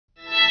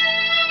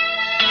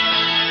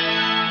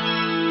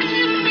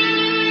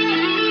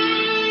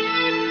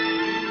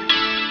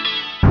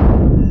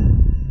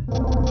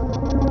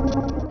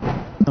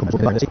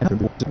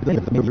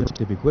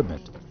sensitive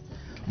equipment.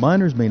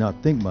 Miners may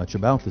not think much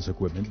about this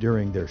equipment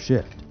during their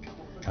shift.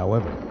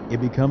 However,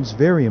 it becomes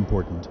very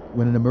important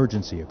when an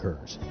emergency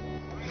occurs.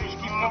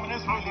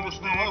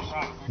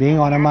 Being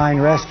on a mine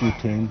rescue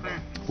team,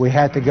 we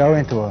had to go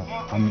into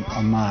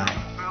a mine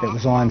that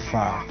was on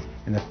fire.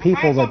 And the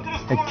people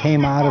that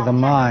came out of the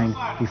mine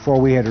before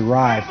we had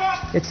arrived,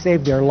 it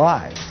saved their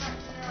lives.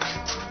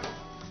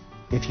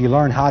 If you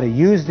learn how to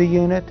use the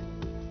unit,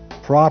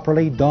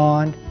 properly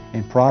donned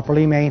and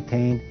properly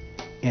maintained,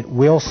 it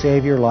will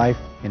save your life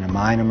in a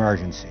mine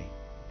emergency.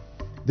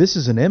 This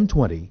is an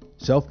M-20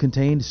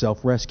 Self-Contained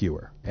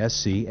Self-Rescuer,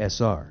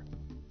 SCSR.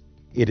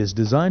 It is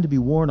designed to be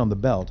worn on the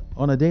belt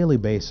on a daily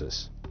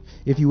basis.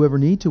 If you ever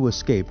need to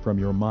escape from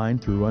your mine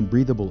through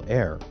unbreathable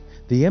air,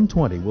 the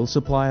M-20 will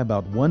supply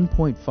about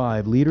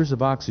 1.5 liters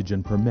of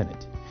oxygen per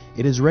minute.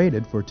 It is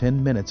rated for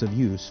 10 minutes of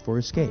use for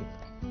escape.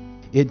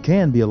 It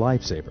can be a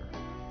lifesaver.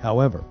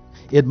 However,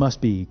 it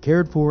must be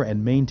cared for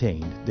and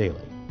maintained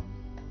daily.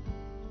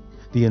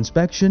 The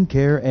inspection,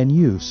 care, and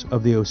use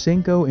of the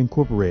Ocenco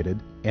Incorporated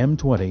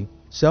M-20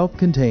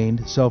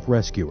 Self-Contained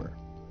Self-Rescuer.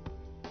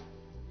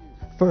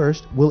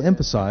 First, we'll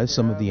emphasize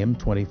some of the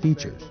M-20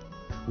 features.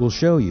 We'll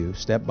show you,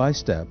 step by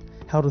step,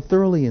 how to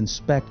thoroughly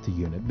inspect the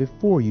unit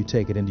before you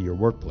take it into your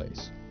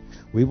workplace.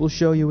 We will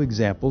show you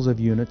examples of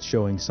units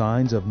showing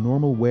signs of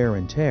normal wear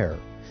and tear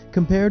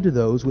compared to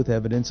those with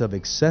evidence of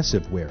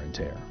excessive wear and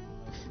tear.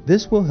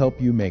 This will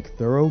help you make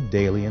thorough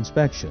daily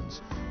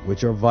inspections,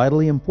 which are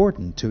vitally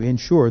important to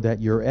ensure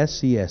that your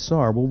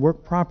SCSR will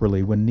work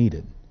properly when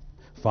needed.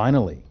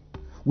 Finally,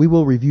 we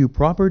will review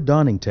proper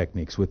donning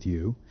techniques with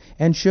you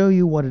and show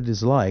you what it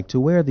is like to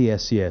wear the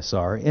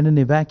SCSR in an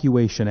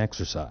evacuation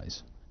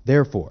exercise.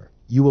 Therefore,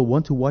 you will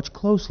want to watch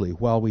closely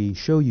while we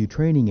show you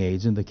training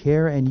aids in the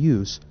care and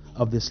use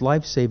of this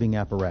life-saving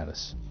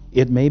apparatus.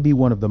 It may be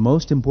one of the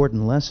most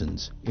important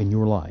lessons in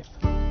your life.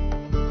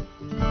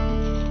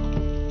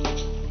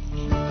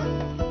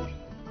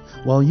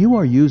 While you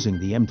are using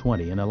the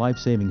M-20 in a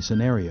life-saving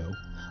scenario,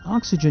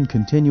 oxygen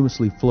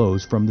continuously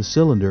flows from the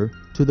cylinder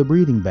to the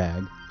breathing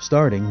bag,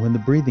 starting when the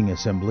breathing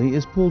assembly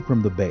is pulled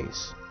from the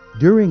base.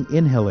 During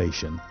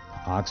inhalation,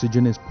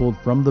 oxygen is pulled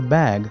from the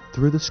bag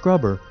through the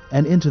scrubber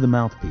and into the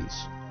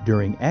mouthpiece.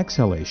 During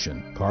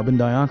exhalation, carbon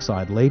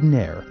dioxide-laden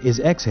air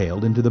is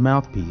exhaled into the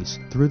mouthpiece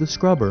through the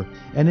scrubber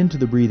and into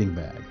the breathing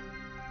bag.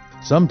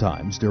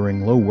 Sometimes,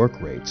 during low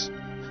work rates,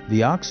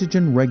 the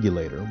oxygen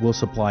regulator will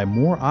supply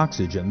more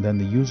oxygen than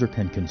the user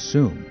can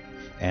consume,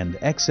 and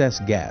excess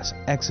gas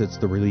exits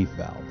the relief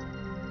valve.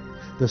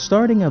 The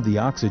starting of the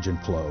oxygen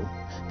flow,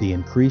 the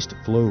increased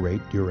flow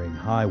rate during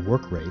high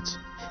work rates,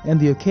 and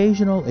the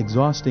occasional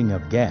exhausting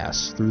of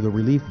gas through the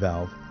relief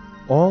valve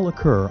all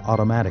occur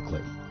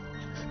automatically.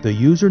 The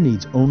user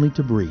needs only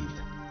to breathe.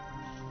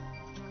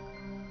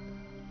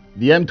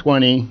 The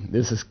M-20,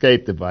 this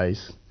escape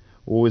device,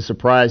 what was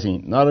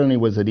surprising, not only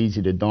was it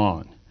easy to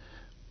don,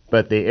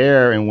 but the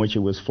air in which it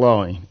was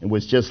flowing, it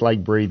was just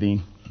like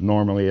breathing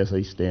normally as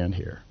I stand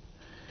here.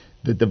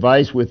 The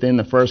device within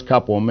the first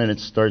couple of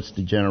minutes starts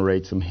to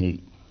generate some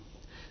heat.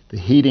 The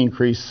heat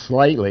increased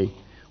slightly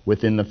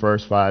within the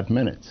first 5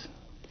 minutes.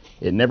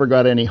 It never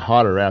got any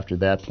hotter after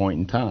that point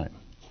in time.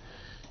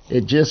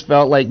 It just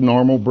felt like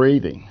normal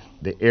breathing.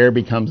 The air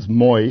becomes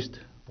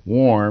moist,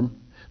 warm,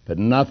 but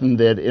nothing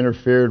that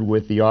interfered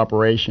with the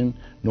operation,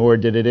 nor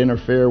did it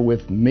interfere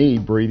with me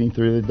breathing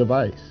through the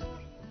device.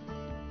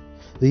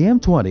 The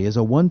M-20 is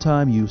a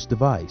one-time use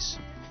device.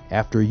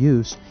 After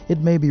use, it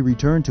may be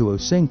returned to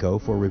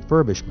Ocenco for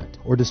refurbishment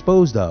or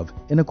disposed of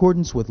in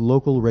accordance with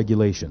local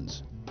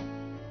regulations.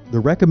 The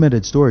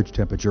recommended storage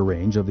temperature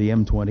range of the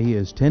M-20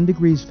 is 10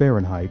 degrees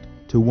Fahrenheit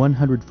to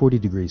 140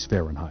 degrees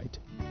Fahrenheit.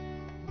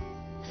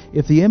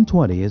 If the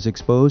M-20 is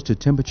exposed to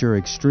temperature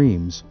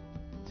extremes,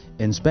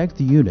 inspect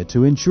the unit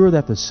to ensure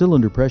that the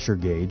cylinder pressure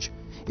gauge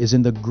is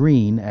in the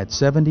green at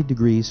 70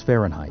 degrees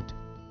Fahrenheit.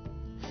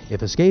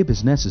 If escape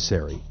is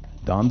necessary,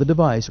 don the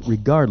device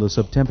regardless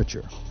of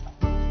temperature.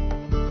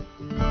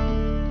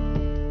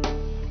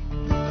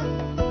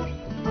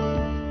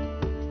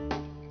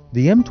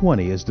 The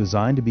M-20 is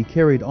designed to be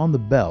carried on the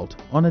belt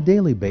on a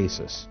daily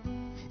basis.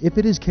 If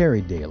it is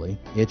carried daily,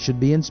 it should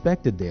be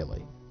inspected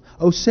daily.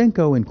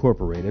 Ocenco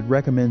Incorporated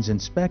recommends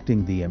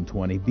inspecting the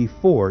M-20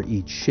 before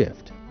each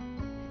shift.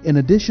 In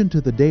addition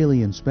to the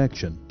daily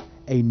inspection,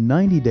 a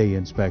 90-day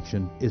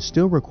inspection is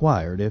still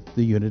required if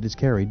the unit is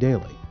carried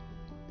daily.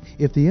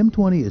 If the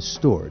M-20 is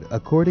stored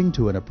according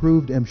to an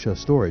approved msha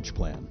storage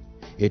plan,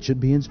 it should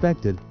be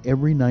inspected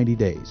every 90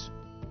 days.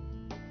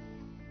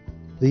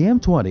 The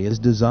M-20 is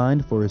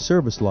designed for a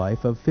service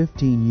life of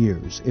 15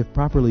 years if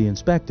properly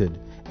inspected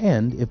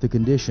and if the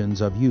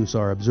conditions of use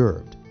are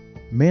observed.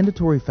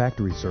 Mandatory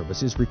factory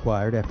service is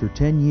required after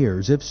 10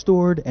 years if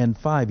stored and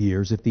 5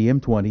 years if the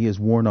M-20 is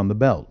worn on the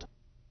belt.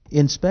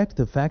 Inspect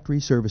the factory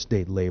service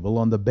date label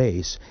on the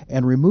base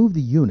and remove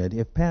the unit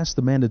if past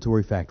the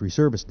mandatory factory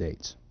service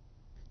dates.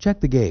 Check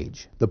the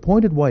gauge. The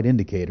pointed white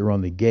indicator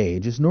on the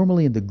gauge is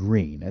normally in the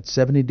green at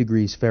 70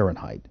 degrees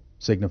Fahrenheit,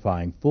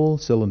 signifying full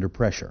cylinder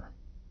pressure.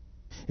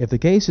 If the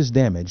case is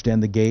damaged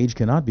and the gauge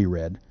cannot be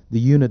read, the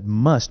unit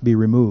must be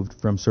removed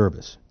from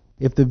service.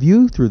 If the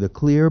view through the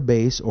clear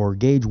base or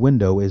gauge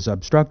window is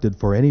obstructed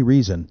for any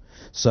reason,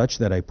 such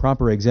that a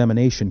proper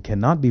examination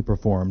cannot be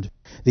performed,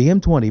 the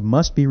M20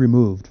 must be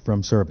removed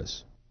from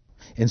service.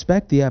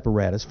 Inspect the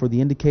apparatus for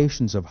the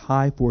indications of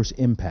high force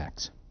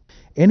impacts.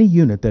 Any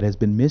unit that has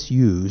been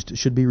misused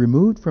should be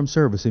removed from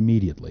service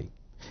immediately.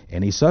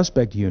 Any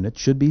suspect unit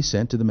should be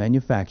sent to the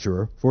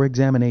manufacturer for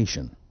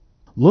examination.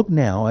 Look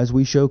now as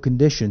we show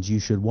conditions you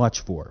should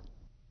watch for.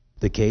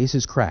 The case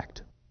is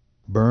cracked,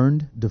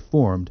 burned,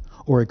 deformed,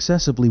 or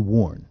excessively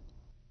worn.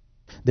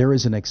 There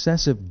is an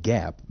excessive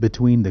gap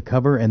between the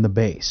cover and the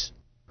base,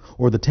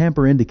 or the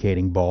tamper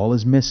indicating ball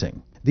is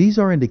missing. These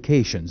are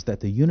indications that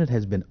the unit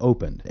has been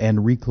opened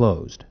and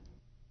reclosed.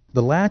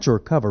 The latch or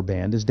cover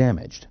band is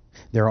damaged.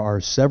 There are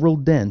several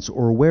dents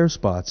or wear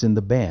spots in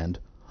the band,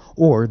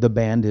 or the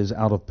band is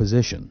out of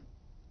position.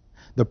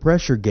 The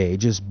pressure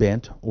gauge is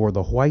bent or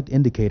the white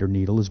indicator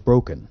needle is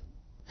broken.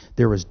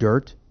 There is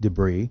dirt,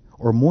 debris,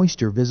 or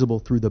moisture visible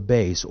through the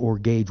base or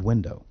gauge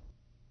window.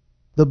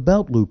 The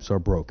belt loops are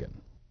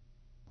broken.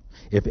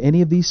 If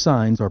any of these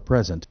signs are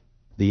present,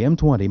 the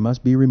M20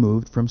 must be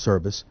removed from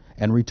service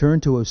and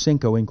returned to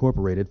Ocenco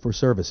Incorporated for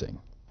servicing.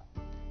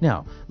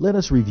 Now, let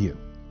us review.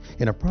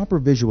 In a proper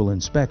visual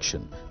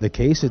inspection, the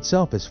case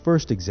itself is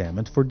first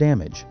examined for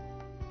damage.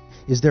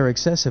 Is there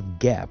excessive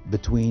gap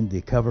between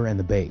the cover and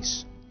the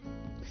base?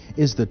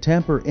 Is the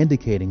tamper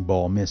indicating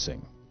ball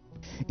missing?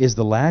 Is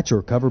the latch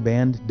or cover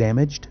band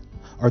damaged?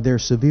 Are there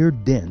severe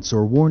dents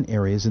or worn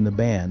areas in the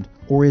band,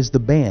 or is the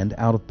band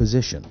out of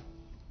position?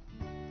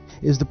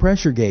 Is the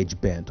pressure gauge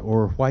bent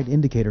or white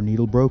indicator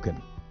needle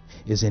broken?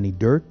 Is any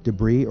dirt,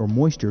 debris, or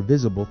moisture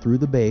visible through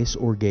the base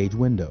or gauge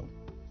window?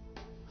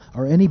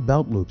 Are any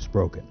belt loops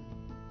broken?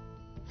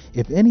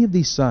 If any of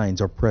these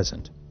signs are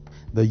present,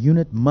 the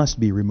unit must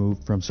be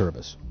removed from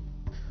service.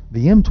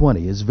 The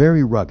M20 is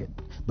very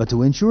rugged, but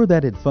to ensure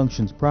that it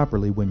functions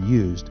properly when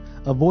used,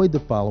 avoid the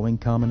following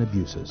common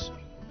abuses.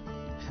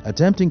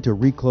 Attempting to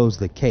reclose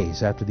the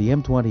case after the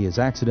M20 is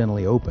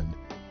accidentally opened,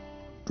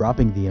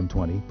 dropping the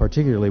M20,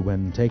 particularly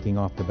when taking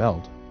off the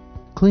belt,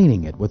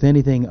 cleaning it with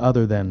anything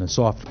other than a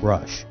soft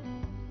brush,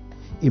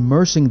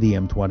 immersing the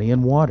M20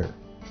 in water.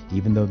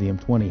 Even though the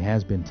M20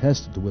 has been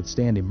tested to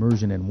withstand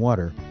immersion in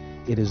water,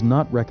 it is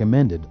not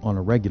recommended on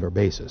a regular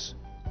basis.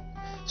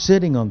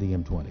 Sitting on the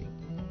M20,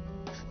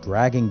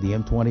 dragging the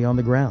M20 on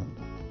the ground,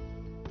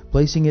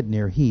 placing it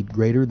near heat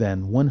greater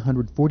than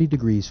 140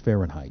 degrees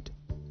Fahrenheit,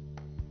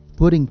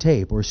 putting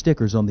tape or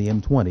stickers on the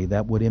M20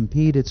 that would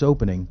impede its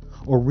opening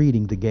or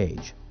reading the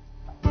gauge.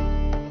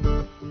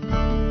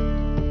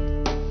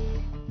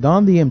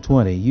 Don the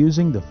M20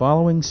 using the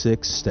following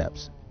 6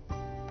 steps.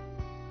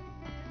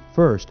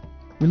 First,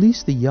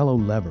 release the yellow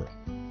lever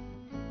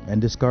and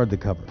discard the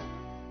cover.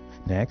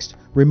 Next,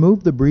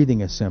 remove the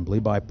breathing assembly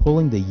by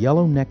pulling the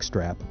yellow neck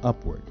strap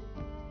upward.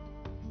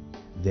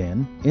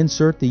 Then,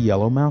 insert the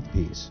yellow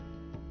mouthpiece.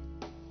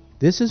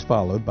 This is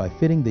followed by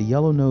fitting the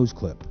yellow nose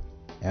clip.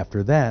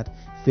 After that,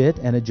 fit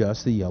and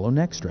adjust the yellow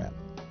neck strap.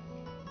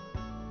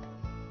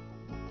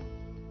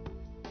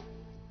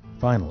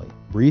 Finally,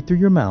 breathe through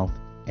your mouth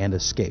and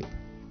escape.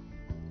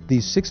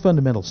 These 6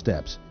 fundamental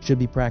steps should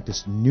be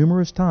practiced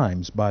numerous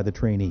times by the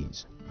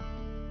trainees.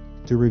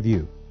 To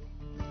review,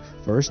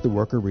 first the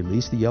worker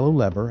released the yellow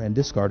lever and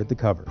discarded the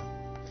cover.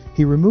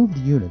 He removed the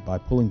unit by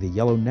pulling the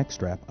yellow neck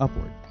strap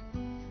upward.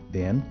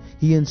 Then,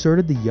 he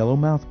inserted the yellow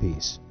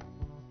mouthpiece,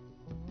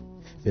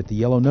 fit the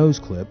yellow nose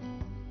clip,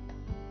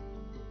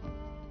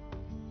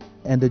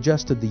 and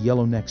adjusted the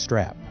yellow neck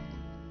strap.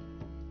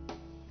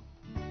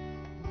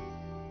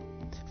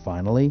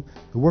 Finally,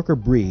 the worker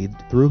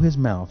breathed through his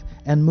mouth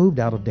and moved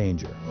out of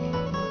danger.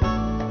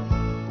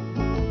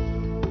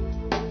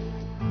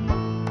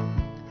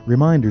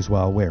 Reminders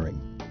while wearing.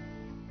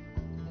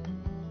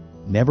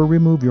 Never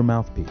remove your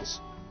mouthpiece.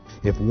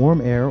 If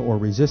warm air or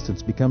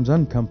resistance becomes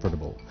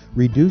uncomfortable,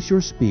 reduce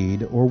your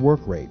speed or work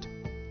rate.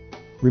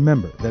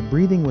 Remember that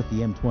breathing with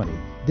the M20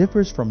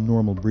 differs from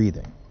normal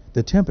breathing.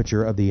 The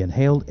temperature of the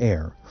inhaled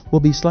air will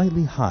be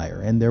slightly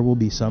higher and there will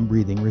be some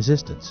breathing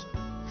resistance.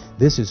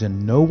 This is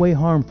in no way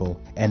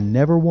harmful and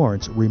never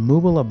warrants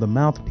removal of the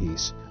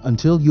mouthpiece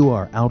until you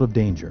are out of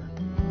danger.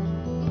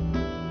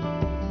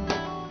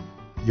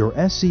 Your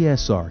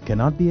SCSR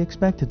cannot be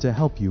expected to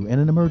help you in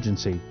an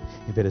emergency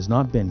if it has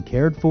not been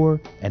cared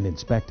for and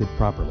inspected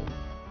properly,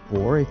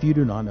 or if you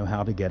do not know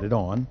how to get it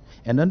on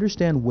and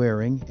understand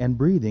wearing and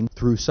breathing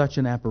through such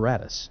an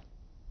apparatus.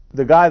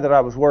 The guy that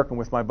I was working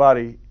with, my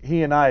buddy,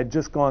 he and I had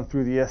just gone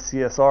through the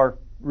SCSR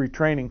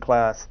retraining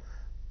class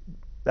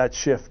that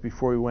shift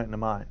before we went in the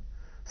mine.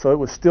 So it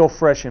was still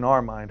fresh in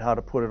our mind how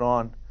to put it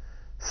on.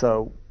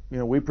 So,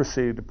 we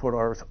proceeded to put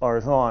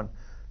ours on.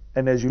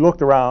 And as you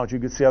looked around, you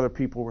could see other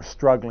people were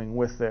struggling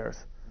with theirs.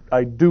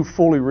 I do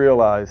fully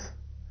realize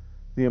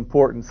the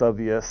importance of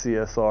the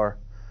SCSR.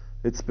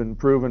 It's been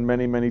proven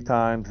many, many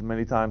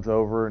times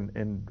over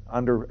and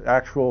under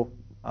actual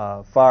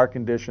fire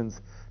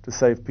conditions to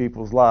save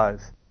people's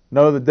lives.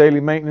 Know the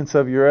daily maintenance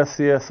of your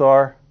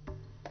SCSR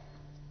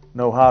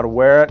know how to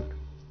wear it,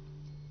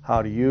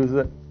 how to use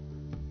it,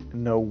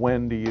 and know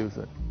when to use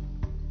it.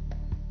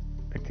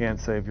 It can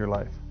save your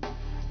life.